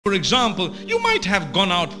For example, you might have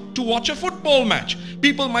gone out to watch a football match.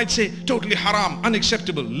 People might say, totally haram,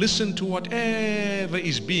 unacceptable. Listen to whatever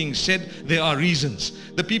is being said. There are reasons.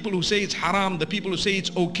 The people who say it's haram, the people who say it's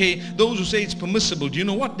okay, those who say it's permissible, do you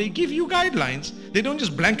know what? They give you guidelines. They don't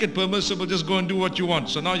just blanket permissible, just go and do what you want.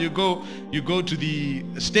 So now you go to the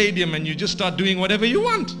stadium and you just start doing whatever you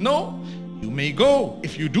want. No, you may go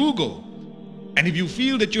if you do go. And if you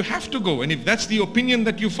feel that you have to go, and if that's the opinion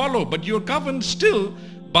that you follow, but you're governed still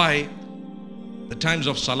by the times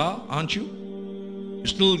of salah, aren't you?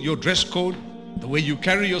 Still your dress code, the way you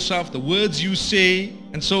carry yourself, the words you say,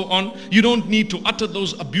 and so on. You don't need to utter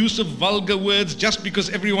those abusive, vulgar words just because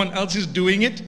everyone else is doing it.